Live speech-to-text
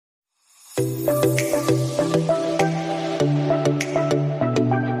Welcome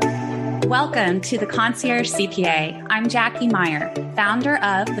to the Concierge CPA. I'm Jackie Meyer, founder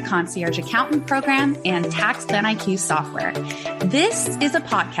of the Concierge Accountant Program and Tax Plan IQ software. This is a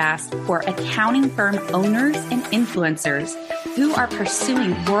podcast for accounting firm owners and influencers who are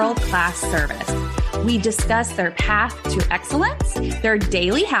pursuing world-class service. We discuss their path to excellence, their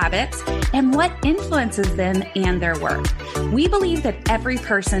daily habits, and what influences them and their work. We believe that every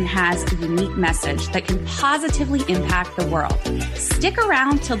person has a unique message that can positively impact the world. Stick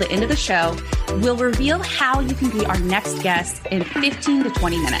around till the end of the show. We'll reveal how you can be our next guest in 15 to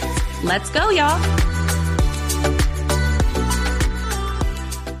 20 minutes. Let's go, y'all.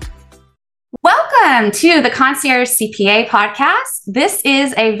 Welcome to the Concierge CPA podcast. This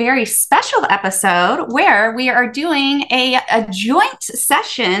is a very special episode where we are doing a joint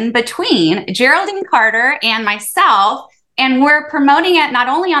session between Geraldine Carter and myself. And we're promoting it not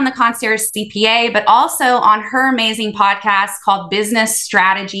only on the Concierge CPA, but also on her amazing podcast called Business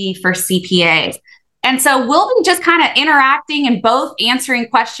Strategy for CPAs. And so we'll be just kind of interacting and both answering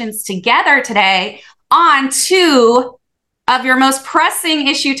questions together today on two of your most pressing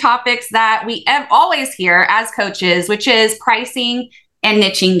issue topics that we always hear as coaches, which is pricing and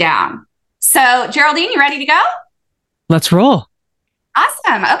niching down. So Geraldine, you ready to go? Let's roll.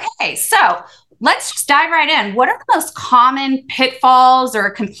 Awesome. Okay. So let's just dive right in. What are the most common pitfalls or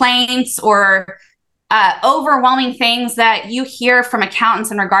complaints or overwhelming things that you hear from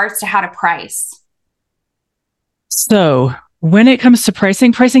accountants in regards to how to price? So when it comes to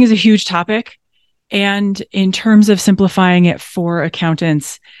pricing is a huge topic. And in terms of simplifying it for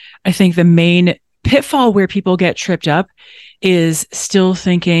accountants, I think the main pitfall where people get tripped up is still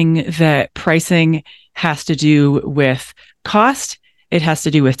thinking that pricing has to do with cost. It has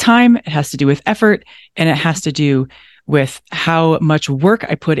to do with time, it has to do with effort, and it has to do with how much work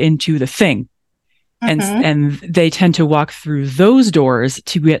I put into the thing. And they tend to walk through those doors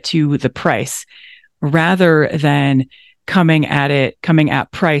to get to the price rather than coming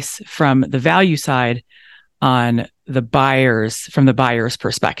at price from the value side from the buyer's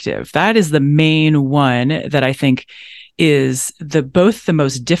perspective. That is the main one that I think is both the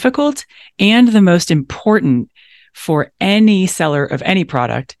most difficult and the most important for any seller of any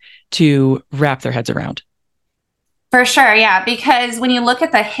product to wrap their heads around. For sure. Yeah. Because when you look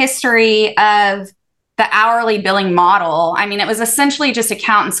at the history of the hourly billing model, I mean, it was essentially just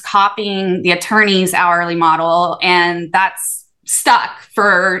accountants copying the attorney's hourly model, and that's stuck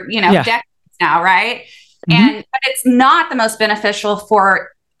for, decades now. Right. But it's not the most beneficial for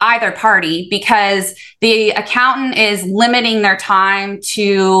either party because the accountant is limiting their time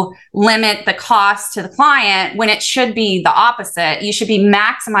to limit the cost to the client when it should be the opposite. You should be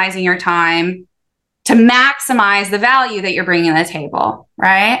maximizing your time to maximize the value that you're bringing to the table,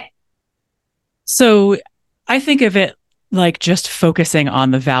 right? So I think of it like just focusing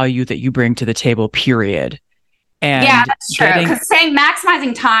on the value that you bring to the table, period. And yeah, that's true. Because saying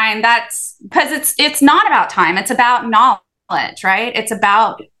maximizing time, that's because it's not about time. It's about knowledge, right? It's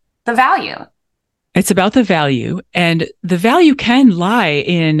about the value. It's about the value, and the value can lie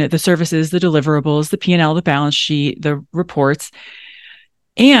in the services, the deliverables, the P&L, the balance sheet, the reports.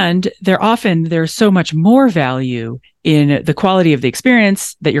 And there's so much more value in the quality of the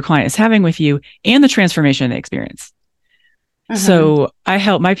experience that your client is having with you and the transformation of the experience. So I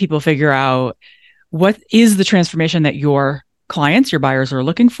help my people figure out what is the transformation that your clients, your buyers are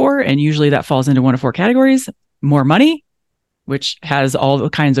looking for. And usually that falls into one of four categories: more money, which has all the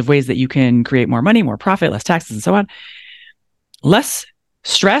kinds of ways that you can create more money, more profit, less taxes, and so on. Less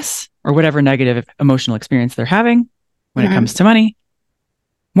stress or whatever negative emotional experience they're having when it comes to money.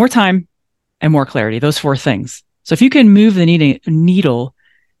 More time and more clarity. Those four things. So if you can move the needle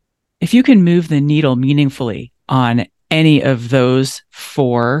meaningfully on any of those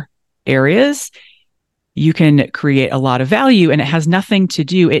four areas, you can create a lot of value, and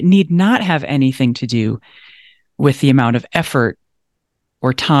it need not have anything to do with the amount of effort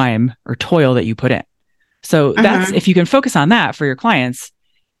or time or toil that you put in. So that's, if you can focus on that for your clients,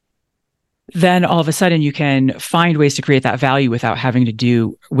 then all of a sudden you can find ways to create that value without having to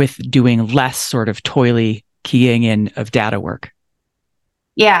do with doing less sort of toily keying in of data work.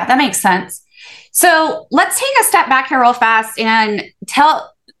 Yeah, that makes sense. So let's take a step back here real fast and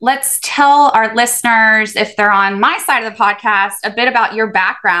let's tell our listeners, if they're on my side of the podcast, a bit about your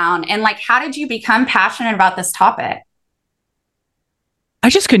background and how did you become passionate about this topic? I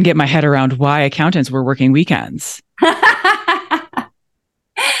just couldn't get my head around why accountants were working weekends.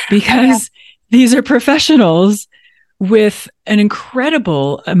 Because these are professionals with an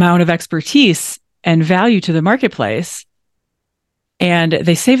incredible amount of expertise and value to the marketplace. And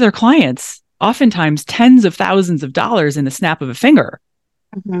they save their clients oftentimes tens of thousands of dollars in the snap of a finger.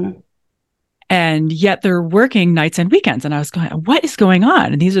 Mm-hmm. And yet they're working nights and weekends. And I was going, what is going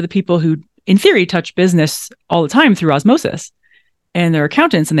on? And these are the people who, in theory, touch business all the time through osmosis. And they're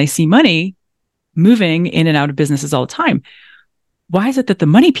accountants and they see money moving in and out of businesses all the time. Why is it that the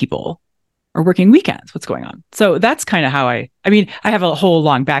money people are working weekends? What's going on? So that's kind of how I have a whole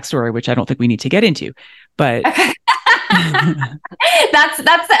long backstory, which I don't think we need to get into, but that's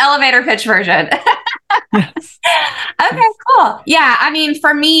the elevator pitch version. Yes. Okay, cool. Yeah. I mean,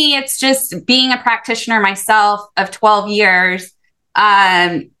 for me, it's just being a practitioner myself of 12 years.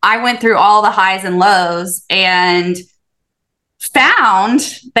 I went through all the highs and lows and found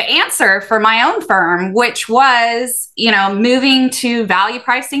the answer for my own firm, which was, moving to value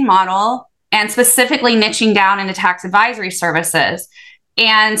pricing model and specifically niching down into tax advisory services.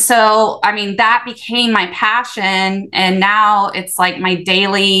 And so, I mean, that became my passion. And now it's like my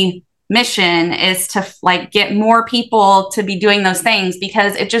daily mission is to get more people to be doing those things,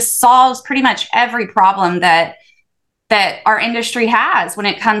 because it just solves pretty much every problem that our industry has when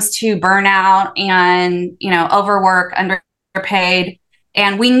it comes to burnout and, overwork, underpaid.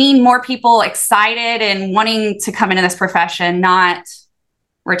 And we need more people excited and wanting to come into this profession, not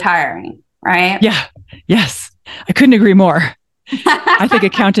retiring. Right? Yeah. Yes. I couldn't agree more. I think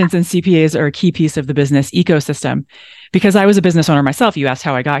accountants and CPAs are a key piece of the business ecosystem, because I was a business owner myself. You asked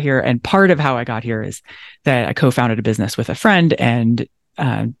how I got here. And part of how I got here is that I co-founded a business with a friend. And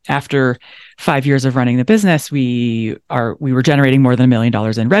after 5 years of running the business, we were generating more than $1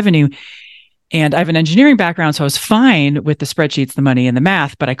 million in revenue. And I have an engineering background, so I was fine with the spreadsheets, the money, and the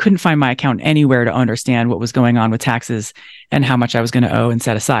math, but I couldn't find my accountant anywhere to understand what was going on with taxes and how much I was going to owe and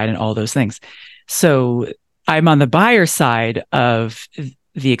set aside and all those things. So I'm on the buyer side of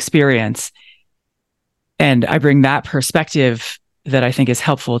the experience, and I bring that perspective that I think is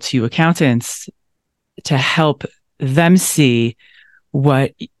helpful to accountants to help them see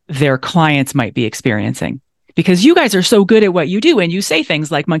what their clients might be experiencing. Because you guys are so good at what you do, and you say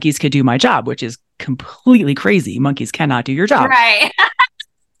things like monkeys could do my job, which is completely crazy. Monkeys cannot do your job. Right.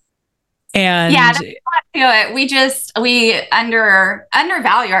 And yeah, that's not it. We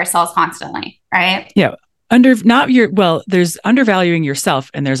undervalue ourselves constantly, right? Yeah. There's undervaluing yourself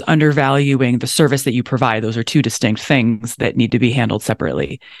and there's undervaluing the service that you provide. Those are two distinct things that need to be handled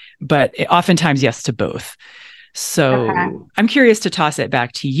separately, but oftentimes, yes, to both. So okay. I'm curious to toss it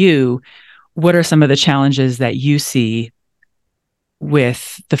back to you. What are some of the challenges that you see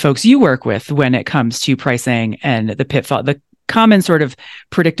with the folks you work with when it comes to pricing and the pitfall, the common sort of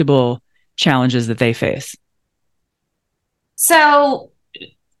predictable challenges that they face? So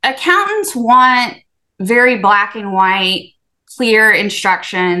accountants want very black and white, clear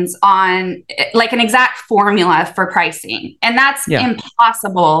instructions on an exact formula for pricing. And that's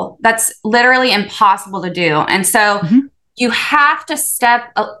impossible. That's literally impossible to do. And so you have to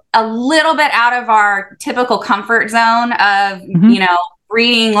step a little bit out of our typical comfort zone of,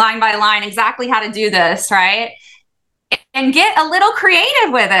 reading line by line exactly how to do this, right? And get a little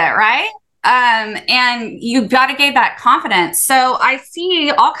creative with it, right? And you've got to gain that confidence. So I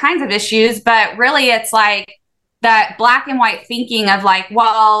see all kinds of issues, but really it's like that black and white thinking of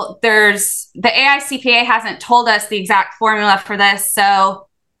there's the AICPA hasn't told us the exact formula for this, so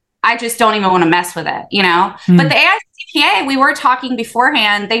I just don't even want to mess with it, But the AICPA, we were talking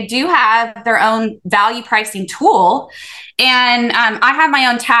beforehand, they do have their own value pricing tool. And I have my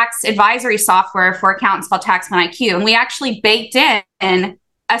own tax advisory software for accountants called Taxman IQ. And we actually baked in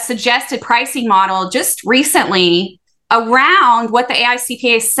a suggested pricing model just recently around what the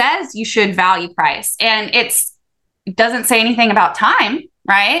AICPA says you should value price. And it doesn't say anything about time,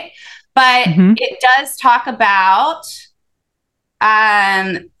 right? But it does talk about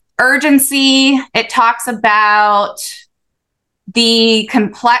urgency. It talks about the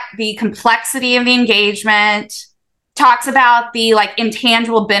complexity of the engagement, talks about the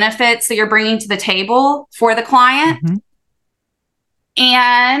intangible benefits that you're bringing to the table for the client.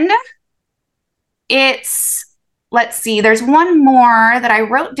 And let's see, there's one more that I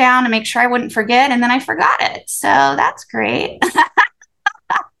wrote down to make sure I wouldn't forget, and then I forgot it. So that's great.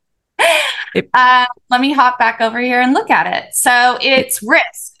 Let me hop back over here and look at it. So it's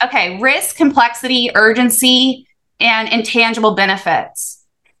risk. Okay. Risk, complexity, urgency, and intangible benefits.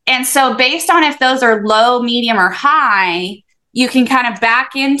 And so based on if those are low, medium, or high, you can kind of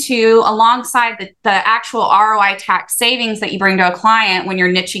back into alongside the actual ROI tax savings that you bring to a client when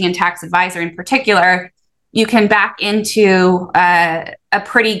you're niching in tax advisory in particular, you can back into a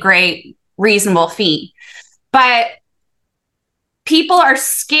pretty great, reasonable fee. But people are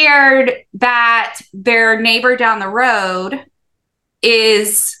scared that their neighbor down the road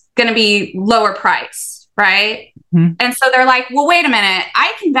is going to be lower price, right? Mm-hmm. And so they're like, well, wait a minute,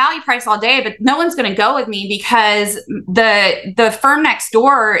 I can value price all day, but no one's going to go with me because the firm next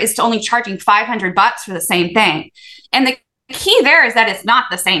door is only charging $500 for the same thing. And the key there is that it's not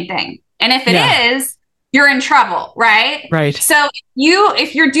the same thing. And if it is, you're in trouble, right? Right. So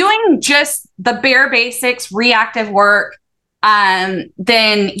if you're doing just the bare basics, reactive work, then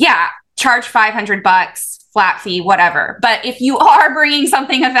charge $500, flat fee, whatever. But if you are bringing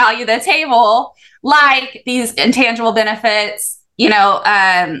something of value to the table, like these intangible benefits,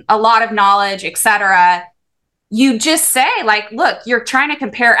 a lot of knowledge, etc., you just say like, look, you're trying to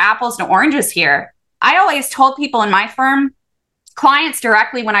compare apples to oranges here. I always told people in my firm, clients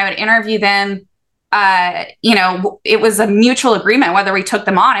directly, when I would interview them, it was a mutual agreement whether we took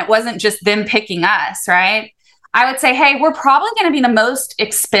them on. It wasn't just them picking us, right? I would say, hey, we're probably going to be the most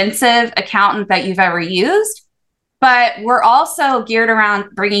expensive accountant that you've ever used, but we're also geared around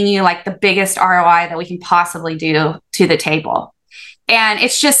bringing you like the biggest ROI that we can possibly do to the table. And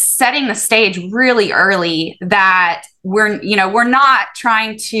it's just setting the stage really early that we're not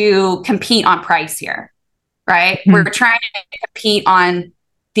trying to compete on price here, right? Mm-hmm. We're trying to compete on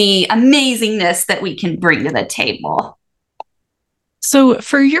the amazingness that we can bring to the table. So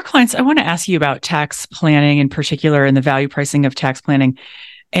for your clients, I want to ask you about tax planning in particular and the value pricing of tax planning.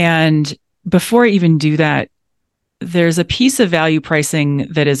 And before I even do that, there's a piece of value pricing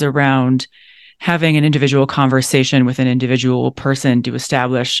that is around having an individual conversation with an individual person to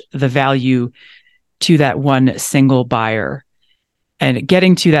establish the value to that one single buyer, and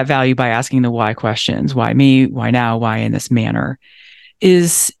getting to that value by asking the why questions. Why me? Why now? Why in this manner?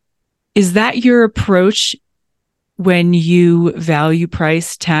 Is that your approach when you value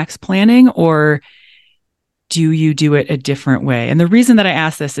price tax planning, or do you do it a different way? And the reason that I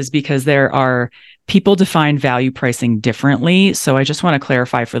ask this is because there are people define value pricing differently. So I just want to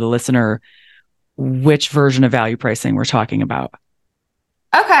clarify for the listener which version of value pricing we're talking about.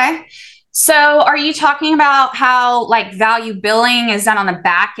 Okay. So are you talking about how like value billing is done on the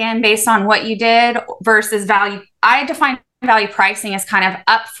back end based on what you did versus value? I define value pricing as kind of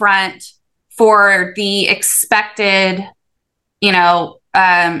upfront for the expected, all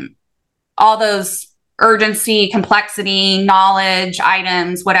those urgency, complexity, knowledge,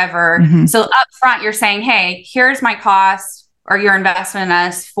 items, whatever. Mm-hmm. So upfront, you're saying, hey, here's my cost or your investment in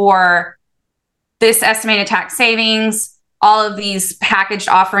us for this estimated tax savings, all of these packaged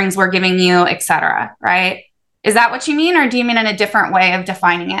offerings we're giving you, et cetera, right? Is that what you mean? Or do you mean in a different way of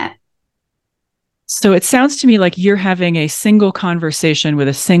defining it? So it sounds to me like you're having a single conversation with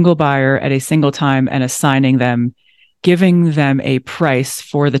a single buyer at a single time and assigning them, giving them a price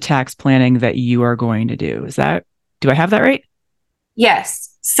for the tax planning that you are going to do. Do I have that right?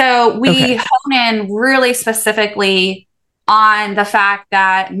 Yes. So we hone in really specifically on the fact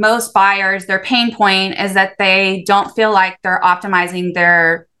that most buyers, their pain point is that they don't feel like they're optimizing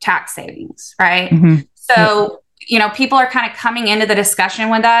their tax savings, right? Mm-hmm. So people are kind of coming into the discussion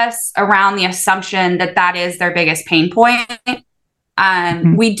with us around the assumption that that is their biggest pain point.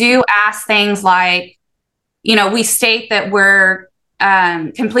 Mm-hmm. We do ask things like, we state that we're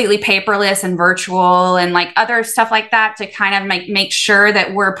completely paperless and virtual and like other stuff like that to kind of make sure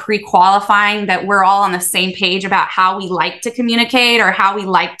that we're pre-qualifying, that we're all on the same page about how we like to communicate or how we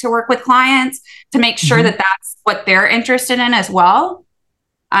like to work with clients, to make sure mm-hmm. that that's what they're interested in as well.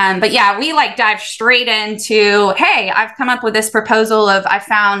 But yeah, we like dive straight into, hey, I've come up with this proposal of, I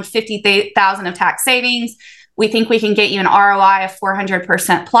found 50,000 of tax savings. We think we can get you an ROI of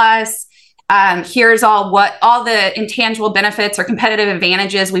 400% plus. Here's all the intangible benefits or competitive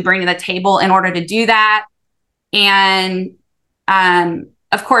advantages we bring to the table in order to do that. And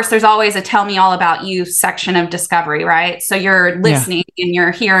of course, there's always a tell me all about you section of discovery, right? So you're listening and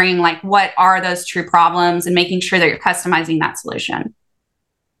you're hearing like, what are those true problems and making sure that you're customizing that solution.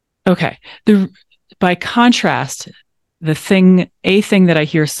 Okay. By contrast, a thing that I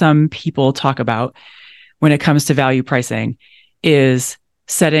hear some people talk about when it comes to value pricing is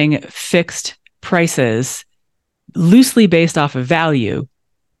setting fixed prices loosely based off of value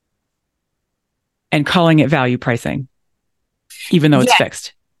and calling it value pricing, even though it's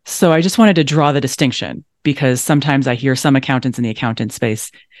fixed. So I just wanted to draw the distinction because sometimes I hear some accountants in the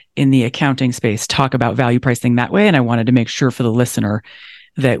accounting space talk about value pricing that way. And I wanted to make sure for the listener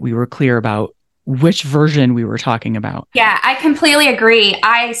that we were clear about which version we were talking about. Yeah, I completely agree.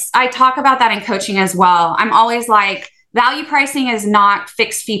 I talk about that in coaching as well. I'm always like, value pricing is not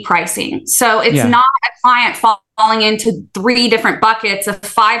fixed fee pricing. So it's not a client falling into 3 different buckets of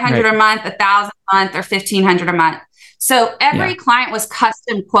 $500 a month, $1,000 a month, or $1,500 a month. So every client was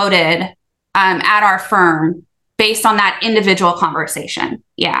custom quoted at our firm based on that individual conversation.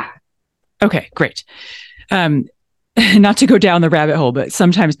 Yeah. Okay, great. Not to go down the rabbit hole, but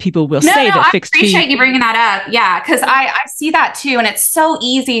sometimes people will say that fixed fee. I appreciate you bringing that up. Yeah, because I see that too. And it's so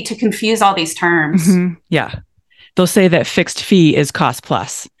easy to confuse all these terms. Mm-hmm. Yeah. They'll say that fixed fee is cost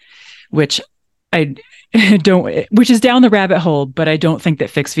plus, which I don't, which is down the rabbit hole, but I don't think that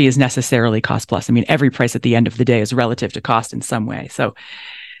fixed fee is necessarily cost plus. I mean, every price at the end of the day is relative to cost in some way. So,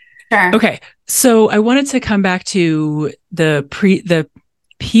 sure. Okay. So I wanted to come back to the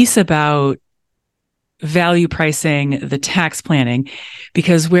piece about value pricing, the tax planning,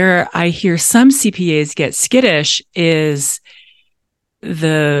 because where I hear some CPAs get skittish is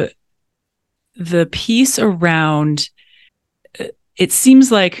the piece around, it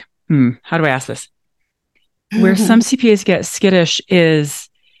seems like, how do I ask this? Where some CPAs get skittish is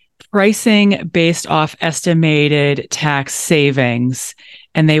pricing based off estimated tax savings.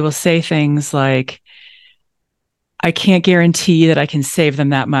 And they will say things like, I can't guarantee that I can save them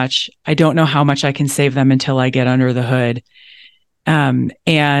that much. I don't know how much I can save them until I get under the hood.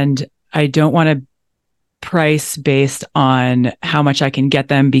 And I don't want to price based on how much I can get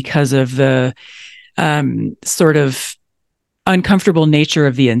them because of the sort of uncomfortable nature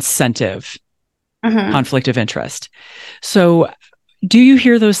of the incentive, conflict of interest. So do you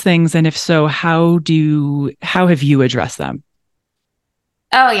hear those things? And if so, how have you addressed them?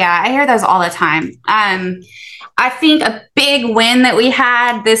 Oh yeah, I hear those all the time. I think a big win that we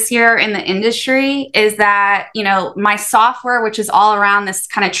had this year in the industry is that, my software, which is all around this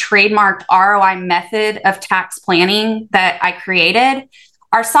kind of trademarked ROI method of tax planning that I created,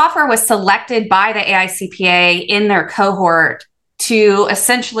 our software was selected by the AICPA in their cohort to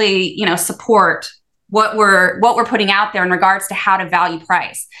essentially, support what we're putting out there in regards to how to value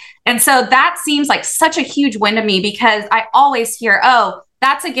price. And so that seems like such a huge win to me, because I always hear, oh,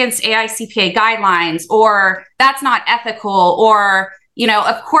 that's against AICPA guidelines, or that's not ethical, or,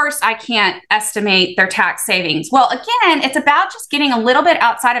 of course I can't estimate their tax savings. Well, again, it's about just getting a little bit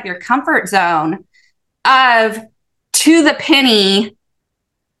outside of your comfort zone of, to the penny,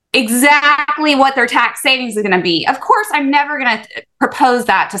 exactly what their tax savings is going to be. Of course, I'm never going to propose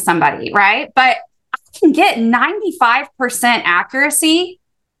that to somebody, right? But I can get 95% accuracy,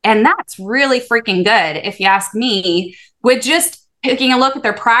 and that's really freaking good, if you ask me, with just taking a look at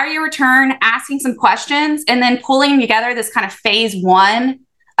their prior year return, asking some questions, and then pulling together this kind of phase one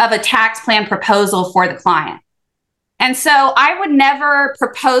of a tax plan proposal for the client. And so I would never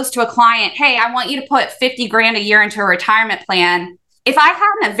propose to a client, hey, I want you to put 50 grand a year into a retirement plan, if I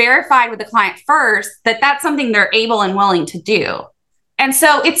haven't verified with the client first that that's something they're able and willing to do. And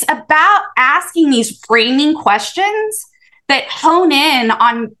so it's about asking these framing questions that hone in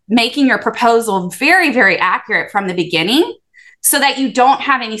on making your proposal very, very accurate from the beginning, so that you don't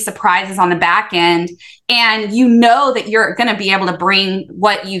have any surprises on the back end, and that you're going to be able to bring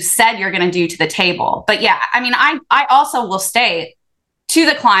what you said you're going to do to the table. But yeah, I mean, I also will stay to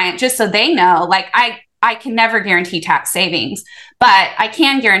the client just so they know, like, I can never guarantee tax savings, but I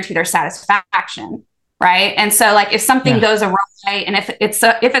can guarantee their satisfaction, right? And so, like, if something goes awry, and if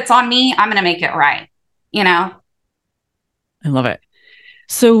it's on me, I'm going to make it right, I love it.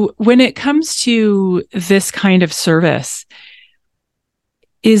 So when it comes to this kind of service,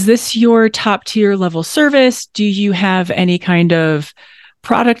 is this your top tier level service? Do you have any kind of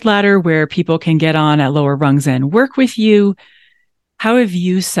product ladder where people can get on at lower rungs and work with you? How have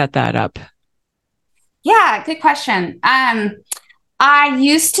you set that up? Yeah, good question. I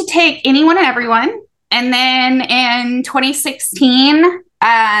used to take anyone and everyone. And then in 2016,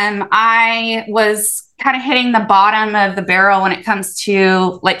 I was kind of hitting the bottom of the barrel when it comes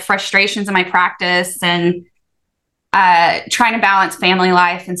to like frustrations in my practice and trying to balance family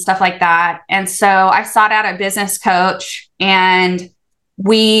life and stuff like that. And so I sought out a business coach, and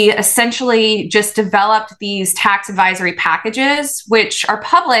we essentially just developed these tax advisory packages, which are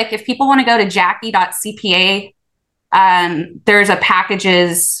public. If people want to go to jackie.cpa, there's a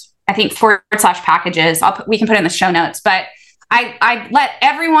packages, I think /packages. We can put it in the show notes, but I let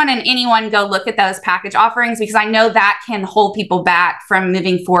everyone and anyone go look at those package offerings, because I know that can hold people back from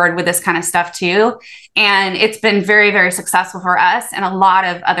moving forward with this kind of stuff too. And it's been very, very successful for us and a lot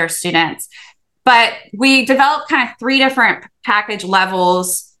of other students. But we developed kind of 3 different package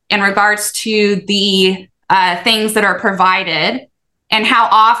levels in regards to the things that are provided and how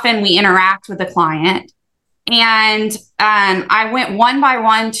often we interact with the client. And I went one by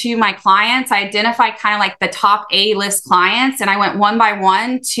one to my clients. I identified kind of like the top A-list clients, and I went one by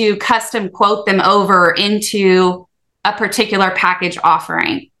one to custom quote them over into a particular package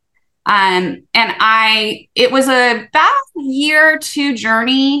offering. And it was about a year or 2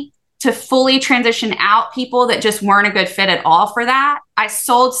 journey to fully transition out people that just weren't a good fit at all for that. I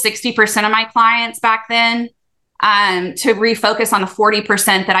sold 60% of my clients back then to refocus on the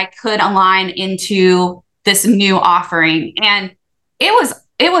 40% that I could align into this new offering. And it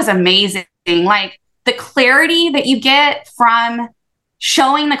was amazing. Like the clarity that you get from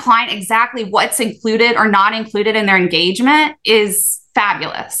showing the client exactly what's included or not included in their engagement is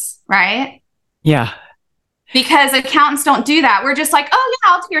fabulous, right? Yeah. Because accountants don't do that. We're just like, oh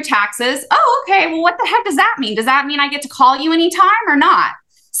yeah, I'll do your taxes. Oh, okay. Well, what the heck does that mean? Does that mean I get to call you anytime or not?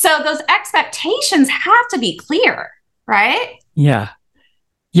 So those expectations have to be clear, right? Yeah.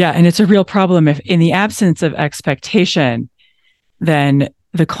 Yeah. And it's a real problem if in the absence of expectation, then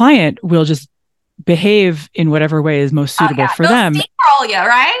the client will just behave in whatever way is most suitable for them. Steamroll you,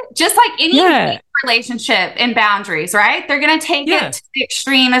 right? Just like any relationship and boundaries, right? They're going to take it to the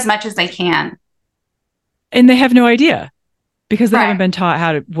extreme as much as they can. And they have no idea because they haven't been taught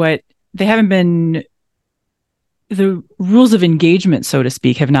the rules of engagement, so to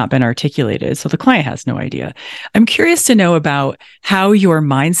speak, have not been articulated. So the client has no idea. I'm curious to know about how your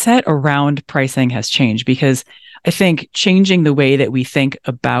mindset around pricing has changed, because I think changing the way that we think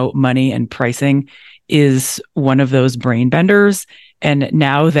about money and pricing is one of those brain benders. And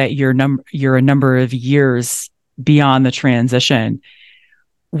now that you're a number of years beyond the transition,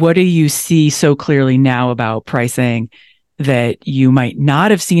 what do you see so clearly now about pricing that you might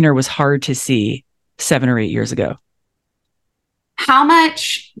not have seen or was hard to see 7 or 8 years ago? How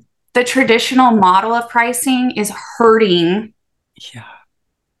much the traditional model of pricing is hurting,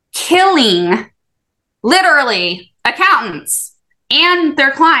 killing, literally, accountants and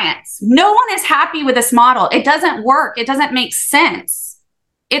their clients. No one is happy with this model. It doesn't work. It doesn't make sense.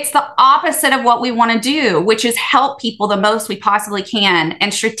 It's the opposite of what we want to do, which is help people the most we possibly can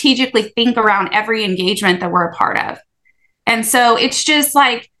and strategically think around every engagement that we're a part of. And so it's just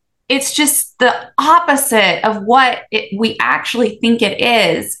the opposite of what we actually think it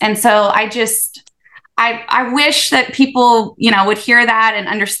is. And so I wish that people, would hear that and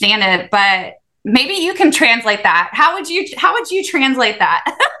understand it, but maybe you can translate that. How would you translate that?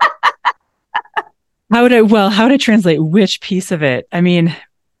 How to translate which piece of it? I mean,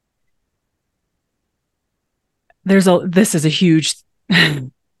 this is a huge,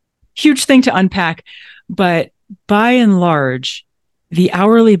 huge thing to unpack, but by and large, the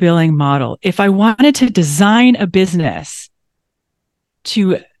hourly billing model, if I wanted to design a business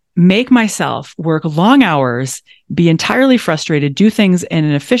to make myself work long hours, be entirely frustrated, do things in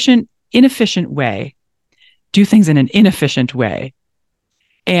an inefficient way,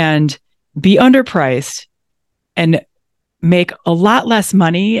 and be underpriced and make a lot less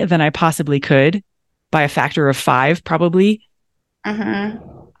money than I possibly could by a factor of 5, probably, I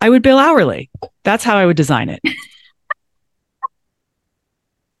would bill hourly. That's how I would design it.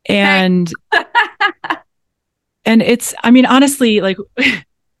 And it's, I mean, honestly, like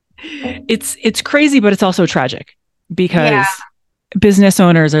it's crazy, but it's also tragic because business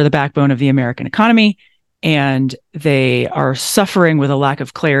owners are the backbone of the American economy and they are suffering with a lack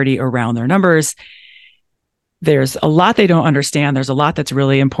of clarity around their numbers. There's a lot they don't understand. There's a lot that's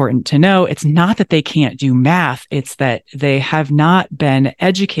really important to know. It's not that they can't do math. It's that they have not been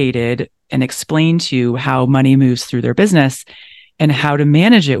educated and explained to how money moves through their business and how to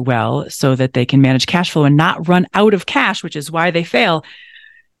manage it well so that they can manage cash flow and not run out of cash, which is why they fail.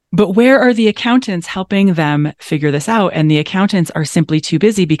 But where are the accountants helping them figure this out? And the accountants are simply too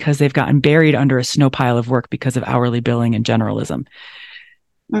busy because they've gotten buried under a snow pile of work because of hourly billing and generalism.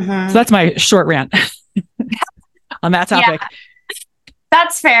 So that's my short rant on that topic. Yeah,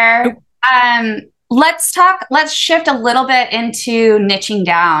 that's fair. Let's shift a little bit into niching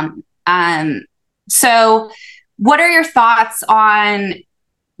down. So what are your thoughts on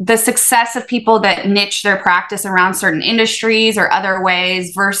the success of people that niche their practice around certain industries or other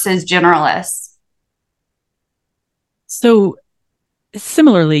ways versus generalists? So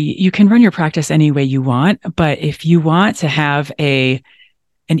similarly, you can run your practice any way you want, but if you want to have an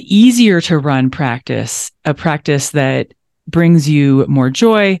easier to run practice, a practice that brings you more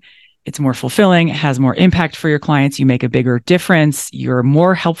joy, it's more fulfilling, it has more impact for your clients, you make a bigger difference, you're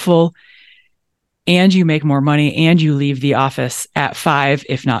more helpful, and you make more money, and you leave the office at 5,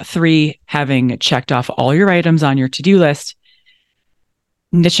 if not 3, having checked off all your items on your to-do list,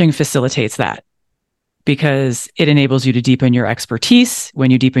 niching facilitates that because it enables you to deepen your expertise. When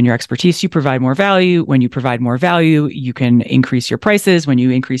you deepen your expertise, you provide more value. When you provide more value, you can increase your prices. When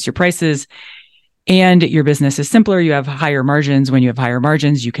you increase your prices and your business is simpler, you have higher margins. When you have higher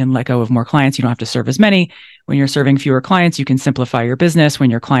margins, you can let go of more clients. You don't have to serve as many. When you're serving fewer clients, you can simplify your business.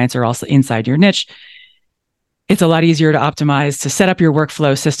 When your clients are also inside your niche, it's a lot easier to optimize, to set up your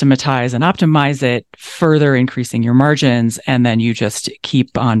workflow, systematize and optimize it, further increasing your margins. And then you just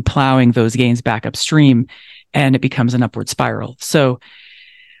keep on plowing those gains back upstream and it becomes an upward spiral. So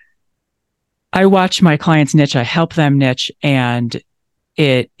I watch my clients niche, I help them niche, and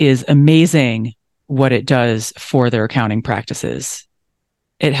it is amazing what it does for their accounting practices.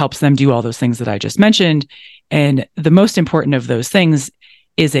 It helps them do all those things that I just mentioned. And the most important of those things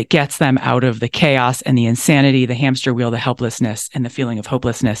is it gets them out of the chaos and the insanity, the hamster wheel, the helplessness, and the feeling of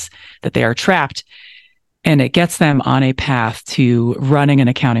hopelessness that they are trapped. And it gets them on a path to running an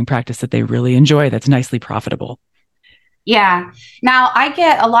accounting practice that they really enjoy, that's nicely profitable. Yeah. Now I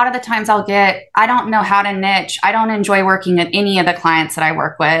get a lot of the times I don't know how to niche. I don't enjoy working with any of the clients that I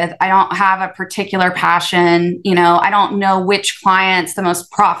work with. I don't have a particular passion. I don't know which client's the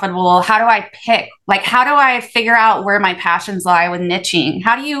most profitable. How do I pick? Like, how do I figure out where my passions lie with niching?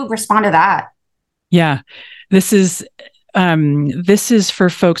 How do you respond to that? Yeah, this is for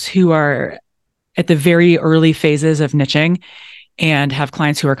folks who are at the very early phases of niching and have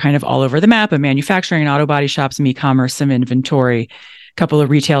clients who are kind of all over the map, of manufacturing, auto body shops, some e-commerce, some inventory, a couple of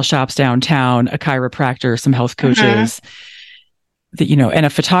retail shops downtown, a chiropractor, some health coaches, and a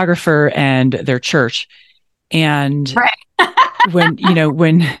photographer and their church. And right.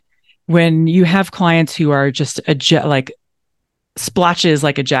 when you have clients who are just like splotches,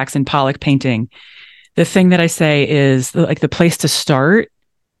 like a Jackson Pollock painting, the thing that I say is like the place to start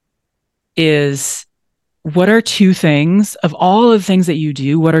is, what are two things of all of the things that you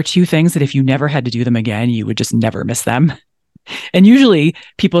do? What are two things that if you never had to do them again, you would just never miss them? And usually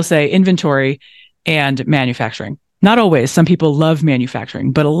people say inventory and manufacturing. Not always. Some people love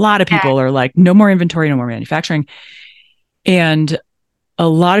manufacturing, but a lot of people are like, no more inventory, no more manufacturing. And a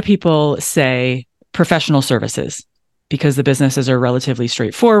lot of people say professional services because the businesses are relatively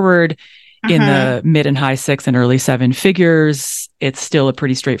straightforward. In the mid and high 6 and early 7 figures, it's still a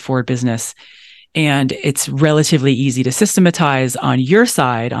pretty straightforward business. And it's relatively easy to systematize on your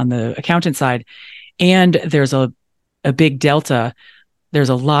side, on the accountant side. And there's a big delta. There's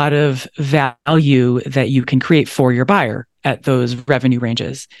a lot of value that you can create for your buyer at those revenue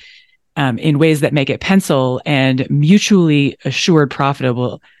ranges in ways that make it pencil and mutually assured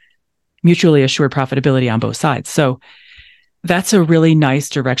profitability on both sides. So that's a really nice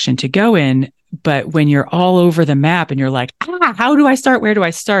direction to go in. But when you're all over the map and you're like, how do I start? Where do I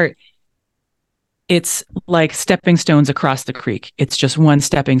start? It's like stepping stones across the creek. It's just one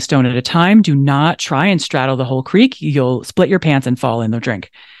stepping stone at a time. Do not try and straddle the whole creek. You'll split your pants and fall in the drink.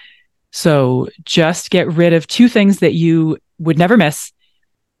 So just get rid of two things that you would never miss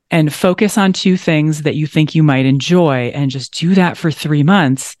and focus on two things that you think you might enjoy, and just do that for 3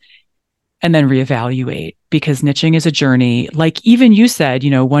 months and then reevaluate, because niching is a journey. Like even you said,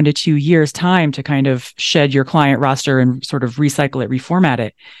 1 to 2 years time to kind of shed your client roster and sort of recycle it, reformat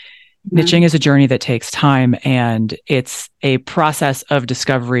it. Niching is a journey that takes time, and it's a process of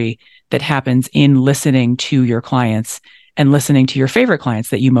discovery that happens in listening to your clients and listening to your favorite clients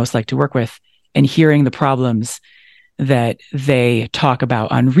that you most like to work with and hearing the problems that they talk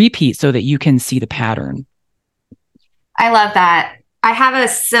about on repeat so that you can see the pattern. I love that. I have a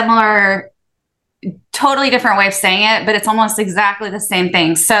similar, totally different way of saying it, but it's almost exactly the same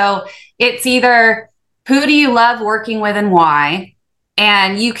thing. So it's either who do you love working with and why?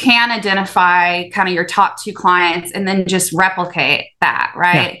 And you can identify kind of your top 2 clients and then just replicate that,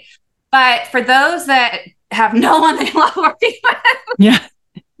 right? Yeah. But for those that have no one they love working with,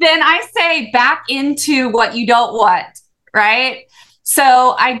 then I say back into what you don't want, right?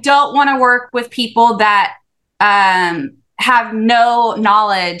 So I don't want to work with people that have no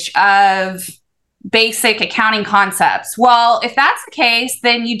knowledge of basic accounting concepts. Well, if that's the case,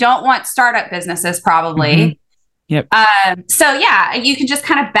 then you don't want startup businesses probably. Yep. So yeah, you can just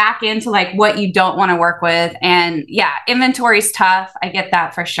kind of back into like what you don't want to work with. And yeah, inventory is tough. I get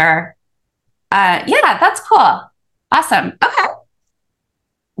that for sure. Yeah, that's cool. Awesome. Okay.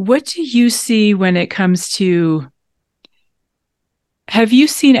 What do you see when it comes to, have you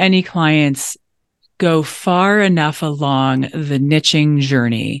seen any clients go far enough along the niching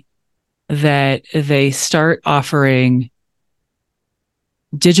journey that they start offering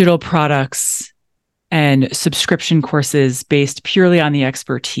digital products and subscription courses based purely on the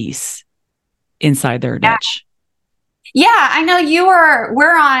expertise inside their niche? Yeah, I know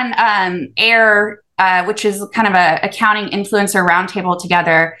we're on AIR, which is kind of a accounting influencer roundtable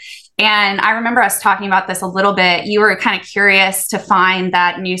together. And I remember us talking about this a little bit. You were kind of curious to find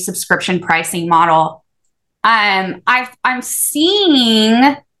that new subscription pricing model. I'm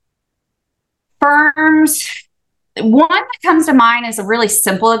seeing firms, one that comes to mind is a really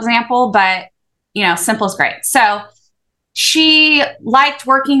simple example, but simple is great. So she liked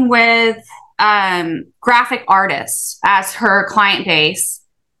working with graphic artists as her client base.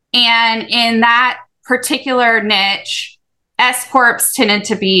 And in that particular niche, S Corps tended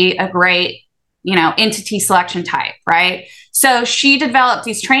to be a great, entity selection type, right? So she developed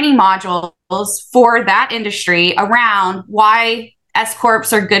these training modules for that industry around why S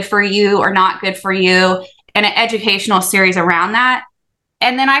Corps are good for you or not good for you, and an educational series around that.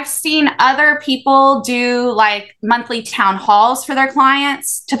 And then I've seen other people do like monthly town halls for their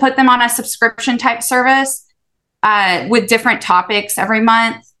clients to put them on a subscription type service with different topics every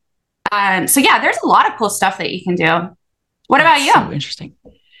month. So yeah, there's a lot of cool stuff that you can do. What about you? So interesting.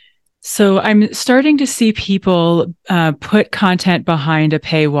 So I'm starting to see people put content behind a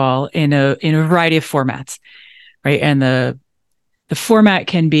paywall in a variety of formats, right? And the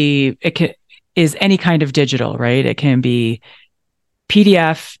format is any kind of digital, right? It can be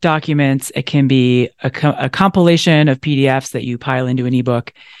PDF documents. It can be a compilation of PDFs that you pile into an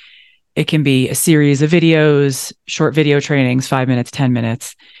ebook. It can be a series of videos, short video trainings, 5 minutes, 10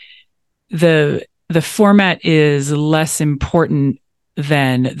 minutes. The format is less important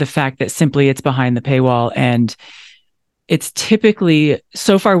than the fact that simply it's behind the paywall. And it's typically,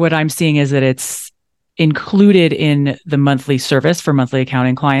 so far what I'm seeing is that it's included in the monthly service for monthly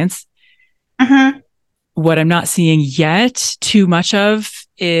accounting clients. Mm-hmm. What I'm not seeing yet too much of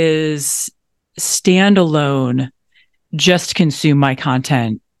is standalone, just consume my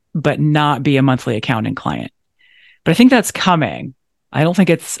content, but not be a monthly accounting client. But I think that's coming. I think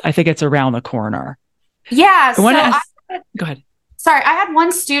it's around the corner. Yeah. Go ahead. Sorry, I had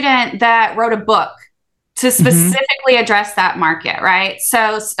one student that wrote a book to specifically address that market, right?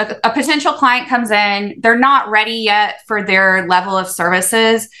 So a potential client comes in, they're not ready yet for their level of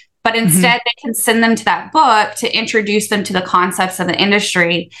services, but instead they can send them to that book to introduce them to the concepts of the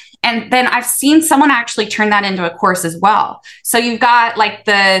industry. And then I've seen someone actually turn that into a course as well. So you've got like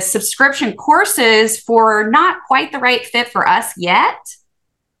the subscription courses for not quite the right fit for us yet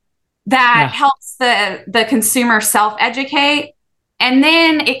that helps the consumer self-educate. And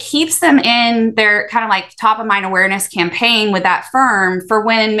then it keeps them in their kind of like top of mind awareness campaign with that firm for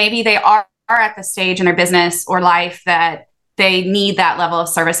when maybe they are at the stage in their business or life that they need that level of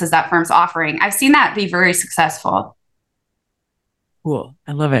services that firm's offering. I've seen that be very successful. Cool.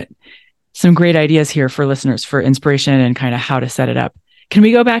 I love it. Some great ideas here for listeners for inspiration and kind of how to set it up. Can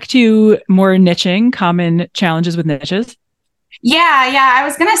we go back to more niching, common challenges with niches? Yeah. I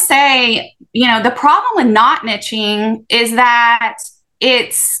was going to say, the problem with not niching is that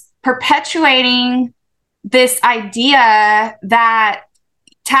it's perpetuating this idea that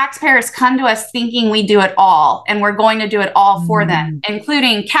taxpayers come to us thinking we do it all and we're going to do it all for them,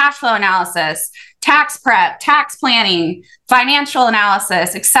 including cash flow analysis, tax prep, tax planning, financial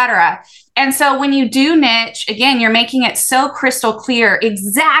analysis, etc. And so when you do niche, again, you're making it so crystal clear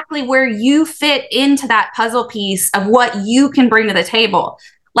exactly where you fit into that puzzle piece of what you can bring to the table.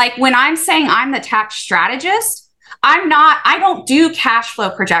 Like when I'm saying I'm the tax strategist, I don't do cash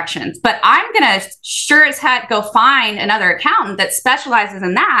flow projections, but I'm going to sure as heck go find another accountant that specializes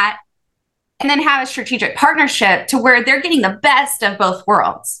in that and then have a strategic partnership to where they're getting the best of both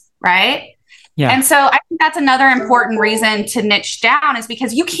worlds, right? Yeah. And so I think that's another important reason to niche down is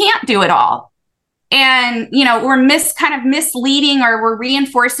because you can't do it all. And, we're kind of misleading or we're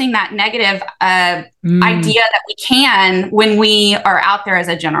reinforcing that negative idea that we can when we are out there as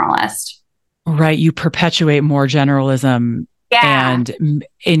a generalist. Right. You perpetuate more generalism and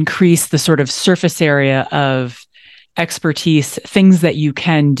increase the sort of surface area of expertise, things that you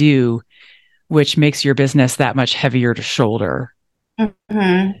can do, which makes your business that much heavier to shoulder.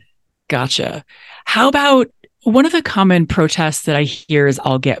 Mm-hmm. Gotcha. How about one of the common protests that I hear is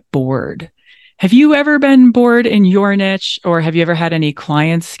I'll get bored. Have you ever been bored in your niche, or have you ever had any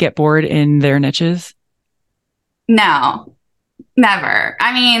clients get bored in their niches? No, never.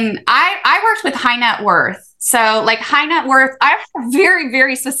 I mean, I worked with high net worth. So like high net worth, I have a very,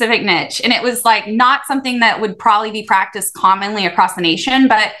 very specific niche. And it was like not something that would probably be practiced commonly across the nation,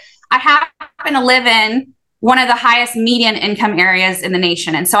 but I happen to live in one of the highest median income areas in the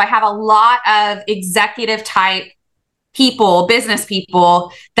nation. And so I have a lot of executive type people, business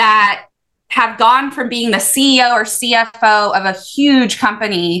people that have gone from being the CEO or CFO of a huge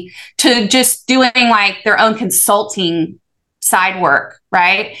company to just doing like their own consulting side work,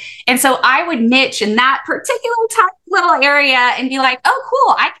 right? And so I would niche in that particular type little area and be like, oh,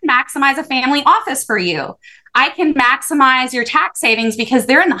 cool, I can maximize a family office for you. I can maximize your tax savings because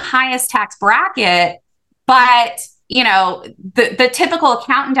they're in the highest tax bracket. But, the typical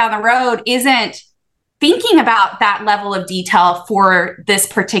accountant down the road isn't thinking about that level of detail for this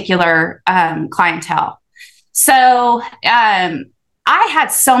particular clientele. So I had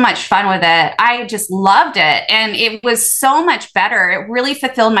so much fun with it. I just loved it. And it was so much better. It really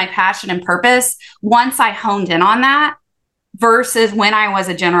fulfilled my passion and purpose once I honed in on that versus when I was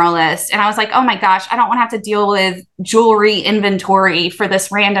a generalist. And I was like, oh my gosh, I don't want to have to deal with jewelry inventory for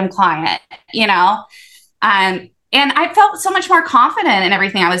this random client, you know? And I felt so much more confident in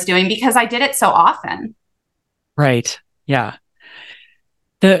everything I was doing because I did it so often. Right. Yeah.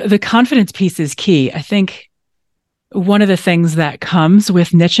 The confidence piece is key. I think one of the things that comes with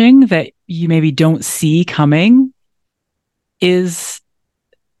niching that you maybe don't see coming is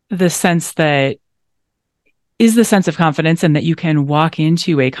the sense of confidence, and that you can walk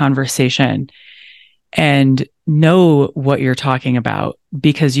into a conversation and know what you're talking about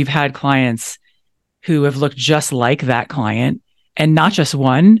because you've had clients who have looked just like that client, and not just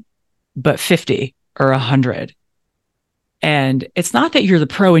one, but 50 or 100. And it's not that you're the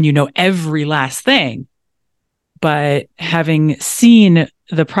pro and you know every last thing, but having seen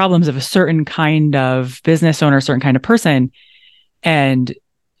the problems of a certain kind of business owner, a certain kind of person, and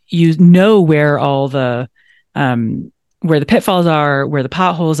you know where all the where the pitfalls are, where the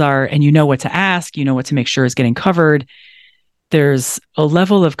potholes are, and you know what to ask, you know what to make sure is getting covered. There's a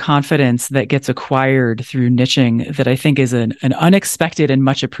level of confidence that gets acquired through niching that I think is an unexpected and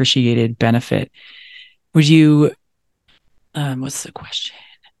much appreciated benefit. Would you, what's the question?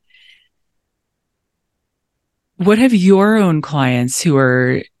 What have your own clients who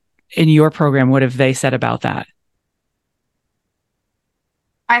are in your program, what have they said about that?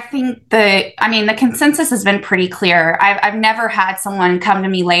 I think the consensus has been pretty clear. I've never had someone come to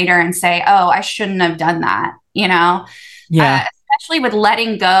me later and say, oh, I shouldn't have done that, you know? Yeah. Especially with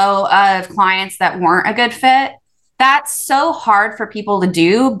letting go of clients that weren't a good fit. That's so hard for people to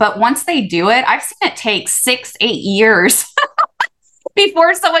do. But once they do it, I've seen it take 6, 8 years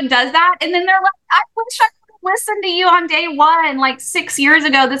before someone does that. And then they're like, I wish I could have listened to you on day one, like 6 years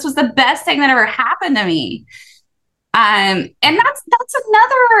ago. This was the best thing that ever happened to me. And that's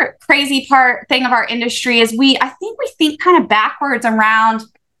another crazy thing of our industry is I think we think kind of backwards around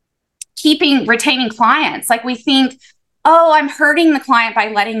retaining clients. Like we think, oh, I'm hurting the client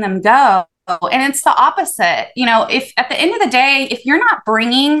by letting them go. And it's the opposite. You know, if at the end of the day, if you're not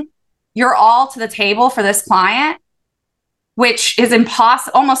bringing your all to the table for this client, which is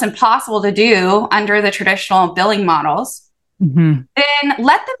almost impossible to do under the traditional billing models, then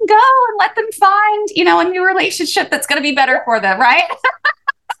let them go and let them find, you know, a new relationship that's going to be better for them, right?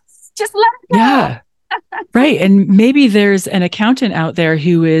 Just let them go. Yeah. Right. And maybe there's an accountant out there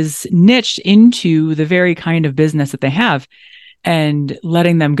who is niched into the very kind of business that they have, and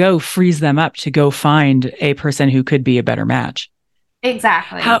letting them go frees them up to go find a person who could be a better match.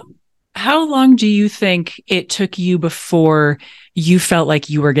 Exactly. How long do you think it took you before you felt like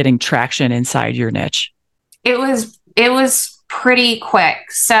you were getting traction inside your niche? It was pretty quick.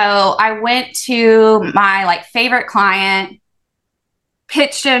 So I went to my favorite client,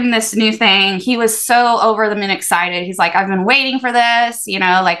 pitched him this new thing. He was so over the moon excited. He's like, I've been waiting for this, you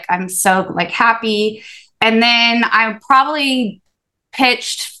know, like I'm so happy. And then I probably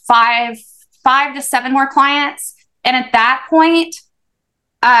pitched five to 7 more clients. And at that point,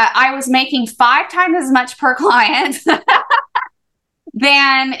 I was making 5 times as much per client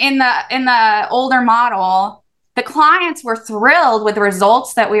than in the older model. The clients were thrilled with the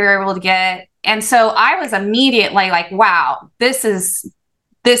results that we were able to get. And so I was immediately like, wow, this is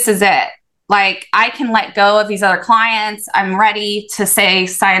it. Like I can let go of these other clients. I'm ready to say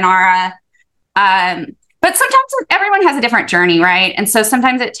sayonara. But sometimes everyone has a different journey, right? And so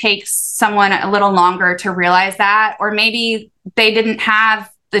sometimes it takes someone a little longer to realize that, or maybe they didn't have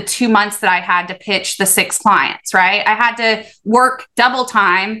the 2 months that I had to pitch the 6 clients, right? I had to work double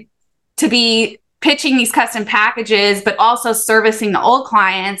time to be pitching these custom packages, but also servicing the old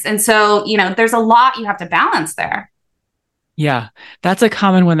clients. And so, you know, there's a lot you have to balance there. Yeah, that's a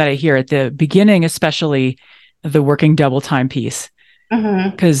common one that I hear at the beginning, especially the working double time piece.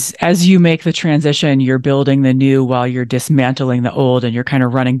 Because as you make the transition, you're building the new while you're dismantling the old, and you're kind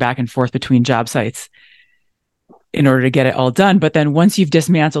of running back and forth between job sites in order to get it all done. But then once you've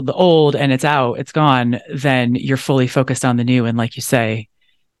dismantled the old and it's out, it's gone, then you're fully focused on the new. And like you say,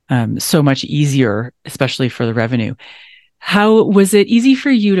 so much easier, especially for the revenue. How was it easy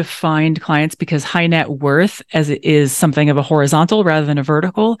for you to find clients? Because high net worth, as it is something of a horizontal rather than a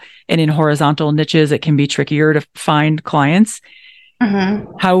vertical, and in horizontal niches, it can be trickier to find clients.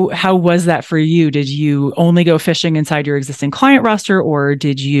 How was that for you? Did you only go fishing inside your existing client roster, or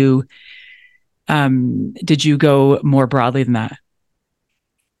did you go more broadly than that?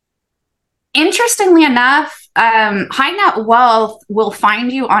 Interestingly enough, high net wealth will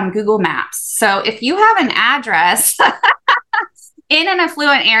find you on Google Maps. So if you have an address in an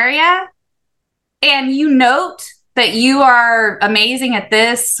affluent area and you note that you are amazing at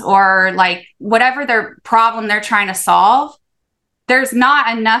this, or like whatever their problem they're trying to solve, there's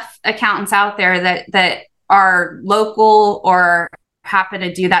not enough accountants out there that are local or happen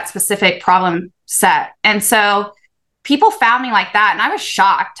to do that specific problem set. And so people found me like that, and I was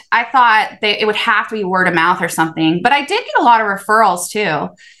shocked. I thought it would have to be word of mouth or something, but I did get a lot of referrals too.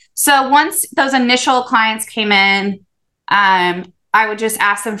 So once those initial clients came in, I would just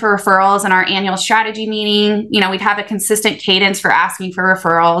ask them for referrals in our annual strategy meeting. We'd have a consistent cadence for asking for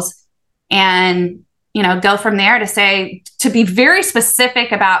referrals, and, go from there to be very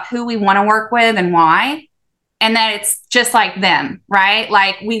specific about who we want to work with and why. And that it's just like them, right?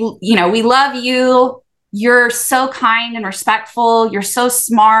 Like we love you. You're so kind and respectful. You're so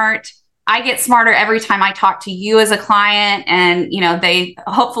smart. I get smarter every time I talk to you as a client, and, they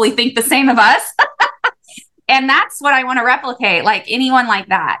hopefully think the same of us. And that's what I want to replicate, like anyone like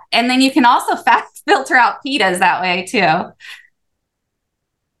that. And then you can also fast filter out PITAs that way too.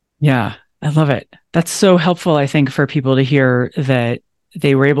 Yeah, I love it. That's so helpful, I think, for people to hear that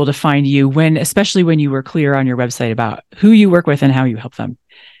they were able to find you especially when you were clear on your website about who you work with and how you help them.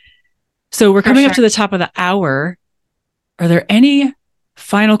 So we're coming up to the top of the hour. Are there any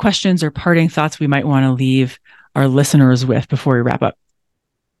final questions or parting thoughts we might want to leave our listeners with before we wrap up?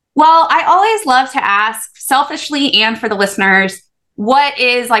 Well, I always love to ask, selfishly and for the listeners, what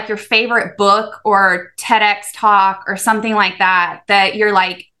is like your favorite book or TEDx talk or something like that you're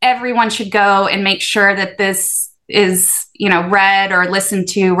like, everyone should go and make sure that this is, read or listened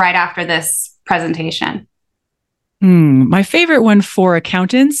to right after this presentation? My favorite one for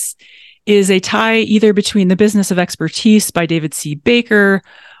accountants is a tie either between The Business of Expertise by David C. Baker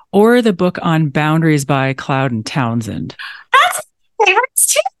or the book on boundaries by Cloud and Townsend. That's my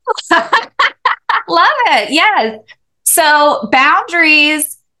favorites too. Love it. Yes. So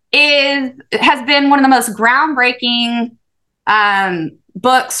boundaries has been one of the most groundbreaking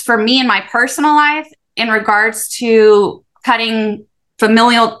books for me in my personal life in regards to cutting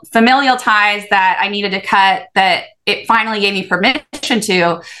familial ties that I needed to cut, that it finally gave me permission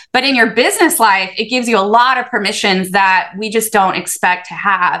to. But in your business life, it gives you a lot of permissions that we just don't expect to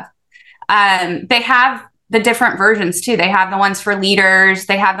have. They have the different versions too. They have the ones for leaders,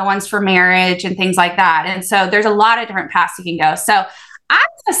 they have the ones for marriage and things like that. And so there's a lot of different paths you can go. So I'm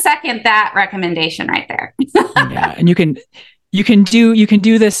going to second that recommendation right there. Yeah. And you can do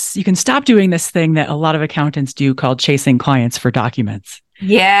this. You can stop doing this thing that a lot of accountants do called chasing clients for documents.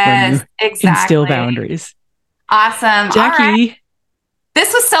 Yes, exactly. Instill boundaries. Awesome. Jackie, right.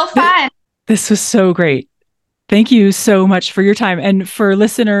 This was so fun. This was so great. Thank you so much for your time. And for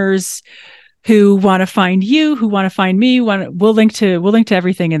listeners who want to find you, who want to find me, we'll link to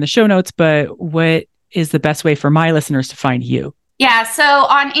everything in the show notes, but what is the best way for my listeners to find you? Yeah. So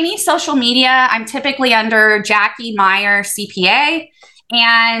on any social media, I'm typically under Jackie Meyer CPA,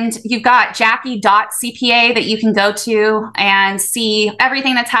 and you've got jackie.cpa that you can go to and see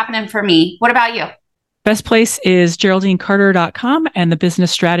everything that's happening for me. What about you? Best place is GeraldineCarter.com and the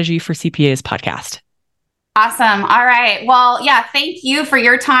Business Strategy for CPAs podcast. Awesome. All right. Well, yeah, thank you for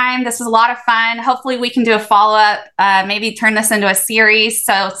your time. This was a lot of fun. Hopefully we can do a follow-up, maybe turn this into a series.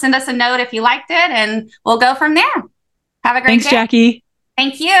 So send us a note if you liked it, and we'll go from there. Have a great day. Thanks, Jackie.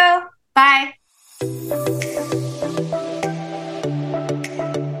 Thank you. Bye.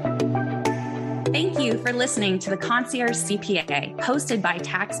 Thank you for listening to the Concierge CPA, hosted by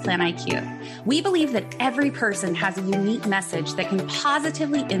Tax Plan IQ. We believe that every person has a unique message that can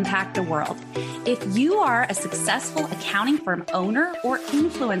positively impact the world. If you are a successful accounting firm owner or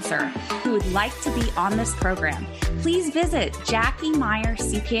influencer who would like to be on this program, please visit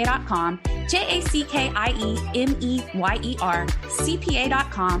JackieMeyerCPA.com,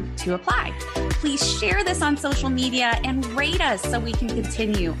 JackieMeyerCPA.com to apply. Please share this on social media and rate us so we can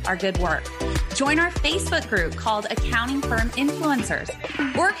continue our good work. Join our Facebook group called Accounting Firm Influencers,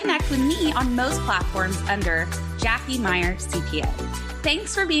 or connect with me on most platforms under Jackie Meyer CPA.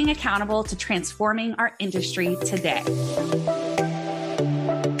 Thanks for being accountable to transforming our industry today.